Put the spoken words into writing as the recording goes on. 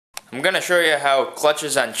I'm going to show you how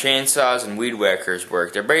clutches on chainsaws and weed whackers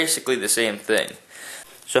work. They're basically the same thing.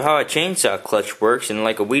 So how a chainsaw clutch works, and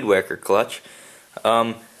like a weed whacker clutch,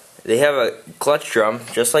 they have a clutch drum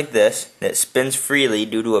just like this that spins freely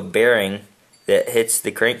due to a bearing that hits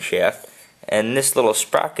the crankshaft, and this little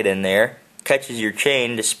sprocket in there catches your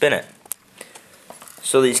chain to spin it.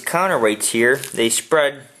 So these counterweights here, they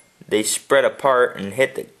spread apart and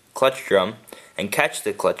hit the clutch drum and catch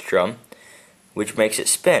the clutch drum, which makes it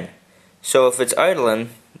spin. So if it's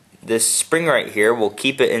idling, this spring right here will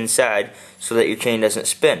keep it inside so that your chain doesn't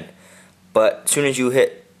spin. But as soon as you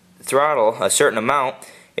hit throttle a certain amount,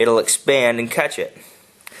 it'll expand and catch it.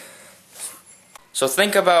 So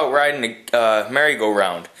think about riding a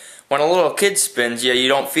merry-go-round. When a little kid spins, you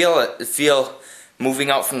don't feel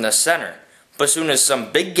moving out from the center. But as soon as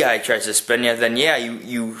some big guy tries to spin you, then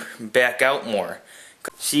you back out more.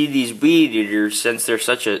 See, these weed eaters, since they're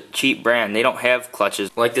such a cheap brand, they don't have clutches.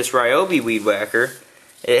 Like this Ryobi weed whacker,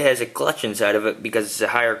 it has a clutch inside of it because it's a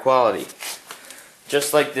higher quality.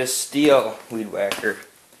 Just like this Stihl weed whacker,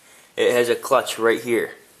 it has a clutch right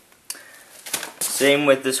here. Same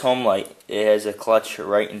with this Homelite, it has a clutch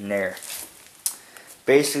right in there.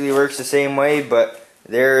 Basically works the same way, but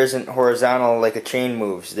theirs isn't horizontal like a chain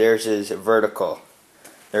moves. Theirs is vertical,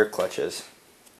 their clutches.